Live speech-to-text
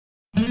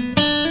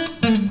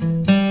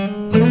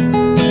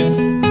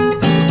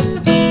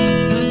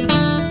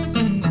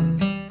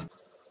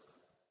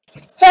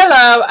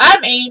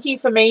I'm Angie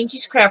from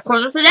Angie's Craft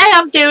Corner. Today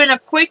I'm doing a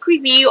quick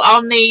review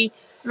on the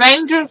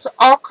Rangers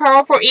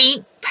Archival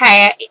ink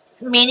pad,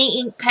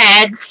 mini ink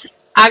pads.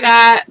 I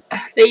got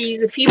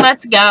these a few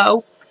months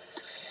ago,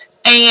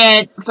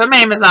 and from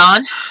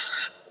Amazon.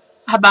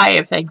 I buy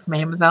everything from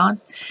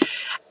Amazon.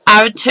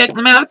 I took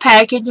them out of the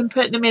package and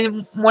put them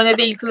in one of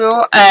these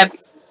little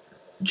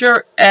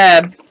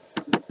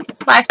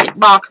plastic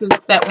boxes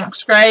that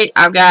works great.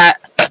 I've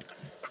got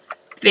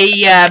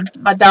the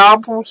my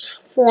daubers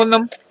for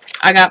them.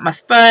 I got my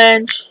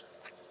sponge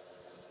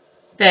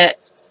that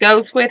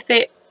goes with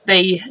it,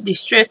 the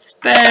distress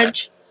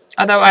sponge.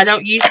 Although I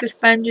don't use the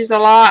sponges a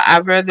lot,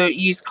 I'd rather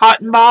use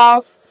cotton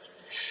balls.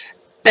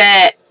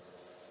 But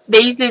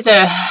these is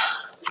a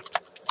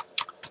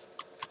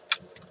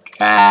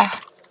dry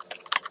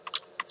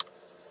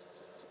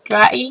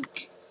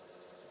ink.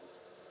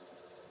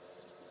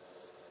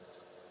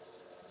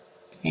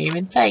 Can't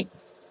even think.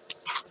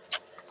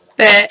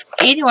 But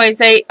anyways,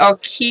 they are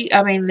cute.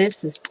 I mean,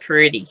 this is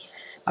pretty.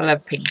 I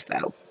love pink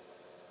though.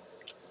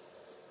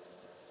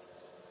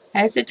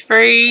 Acid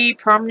free,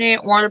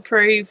 permanent,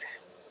 waterproof,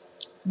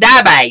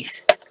 dye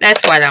base.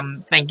 That's what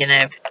I'm thinking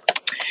of.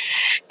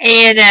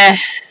 And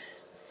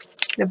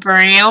the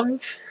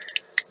browns.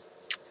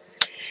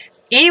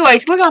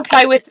 Anyways, we're gonna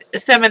play with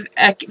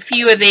a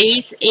few of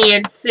these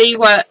and see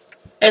what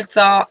it's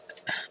all.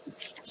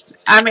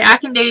 I mean, I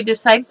can do the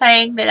same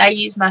thing that I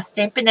use my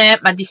Stampin'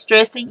 Up, my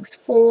distress inks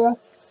for.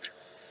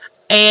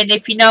 And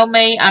if you know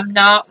me, I'm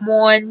not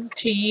one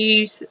to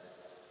use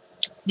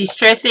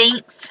distress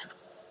inks.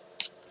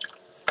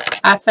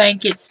 I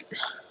think it's,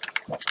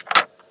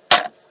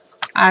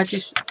 I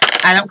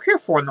don't care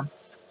for them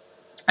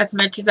as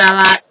much as I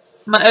like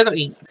my other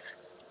inks.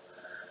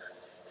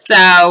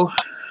 So,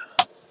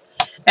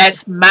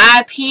 that's my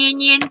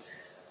opinion.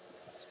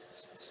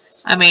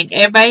 I mean,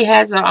 everybody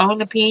has their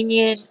own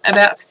opinion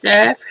about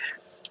stuff.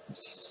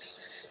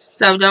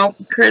 So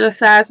don't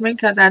criticize me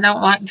because I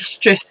don't like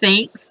distress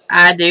inks.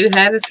 I do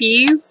have a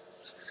few.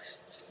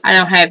 I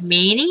don't have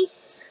many.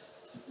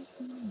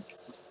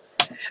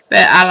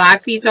 But I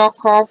like these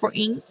Archival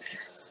inks.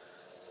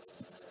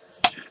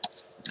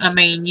 I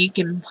mean, you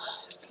can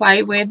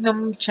play with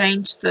them,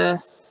 change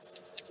the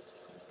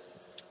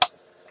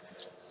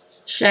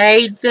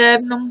shades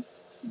of them.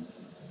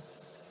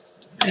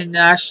 And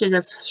I should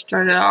have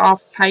started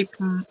off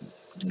paper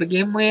to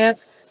begin with.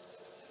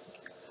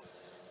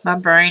 My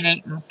brain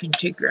ain't looking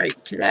too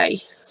great today.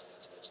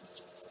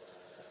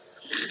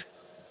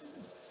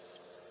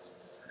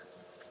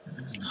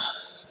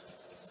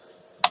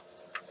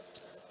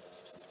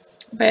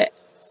 But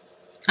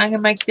I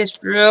can make this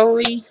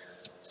really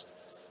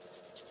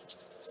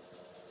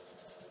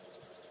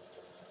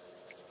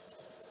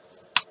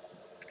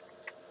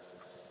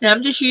now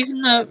I'm just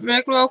using the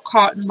regular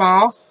cotton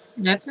ball.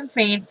 Nothing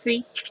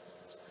fancy.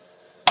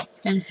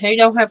 And who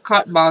don't have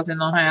cotton balls in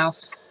their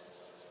house?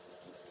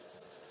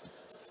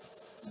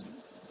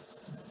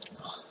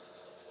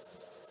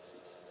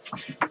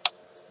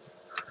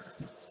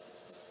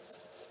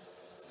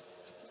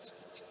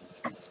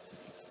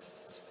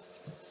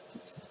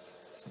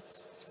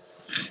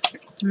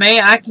 To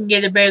me, I can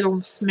get a better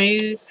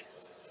smooth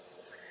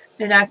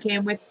than I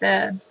can with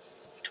the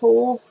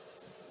tool,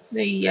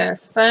 the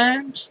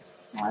sponge.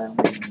 I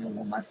don't even know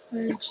what my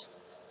sponge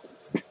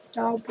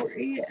dauber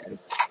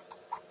is.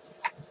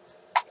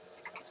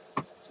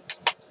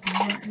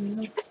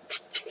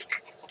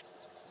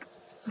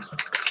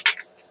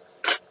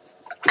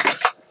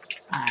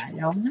 I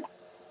don't know.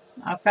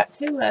 I've got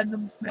two of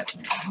them, but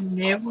I'm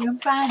never going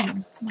to find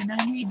them when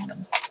I need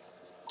them.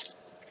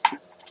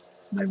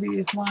 Maybe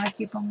that's why I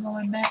keep on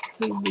going back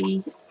to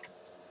the...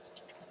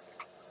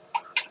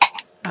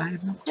 I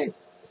have no clue.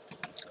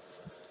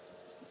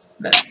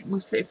 But we'll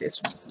see if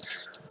this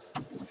works.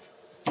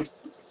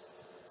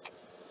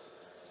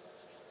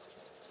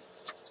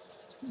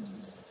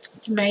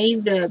 To me,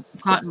 the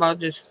cotton ball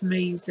just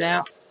smooths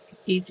out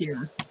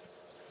easier.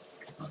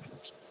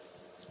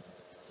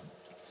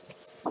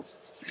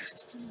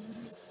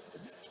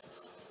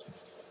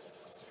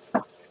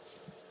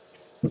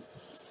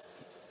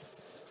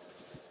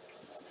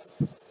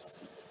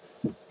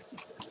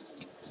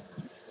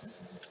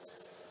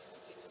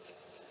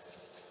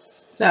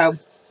 So,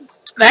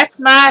 that's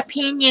my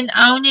opinion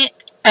on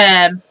it.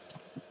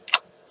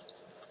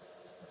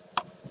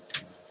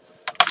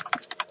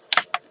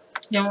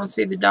 You want to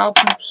see the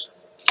daubers?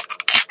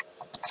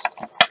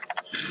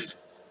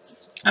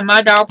 And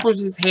my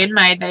daubers is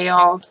handmade. They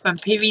are from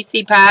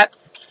PVC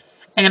pipes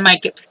and a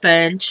makeup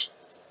sponge.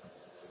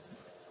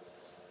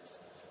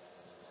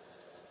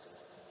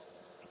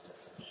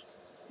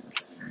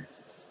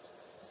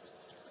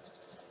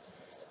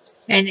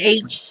 And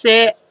each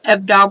set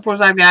of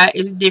daubers I've got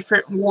is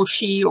different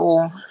washi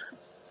or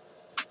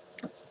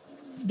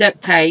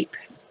duct tape.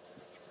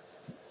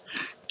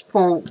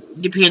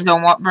 Depends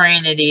on what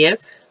brand it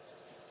is.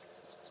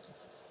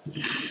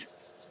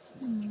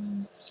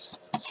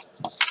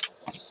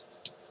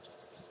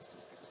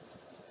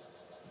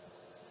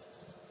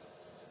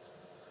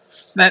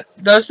 But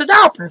those are the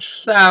daubers.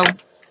 So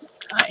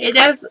It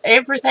does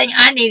everything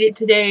I need it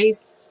to do.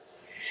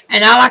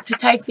 And I like to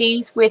take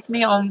these with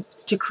me on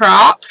to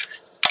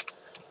crops.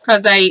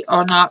 Because they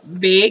are not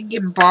big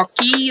and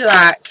bulky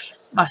like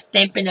my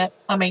Stampin' Up.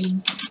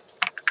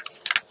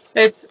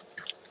 Here's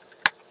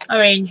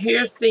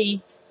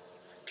the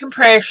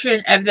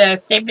compression of the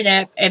Stampin'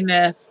 Up and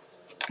the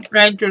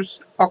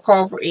Ranger's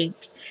Archival ink.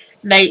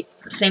 They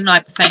seem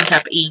like the same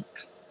type of ink.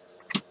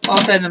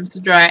 Both of them's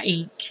dry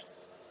ink.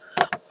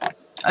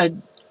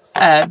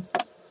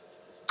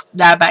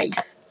 Dye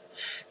base.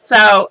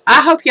 So,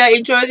 I hope y'all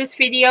enjoyed this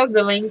video.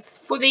 The links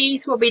for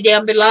these will be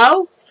down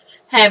below.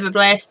 Have a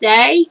blessed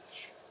day.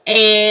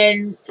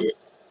 And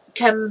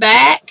come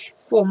back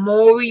for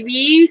more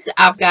reviews.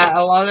 I've got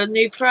a lot of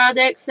new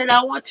products that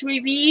I want to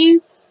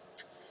review.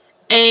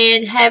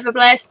 And have a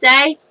blessed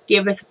day.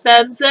 Give us a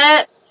thumbs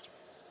up.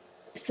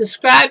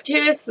 Subscribe to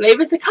us. Leave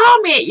us a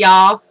comment,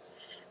 y'all.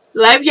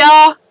 Love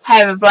y'all.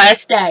 Have a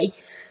blessed day.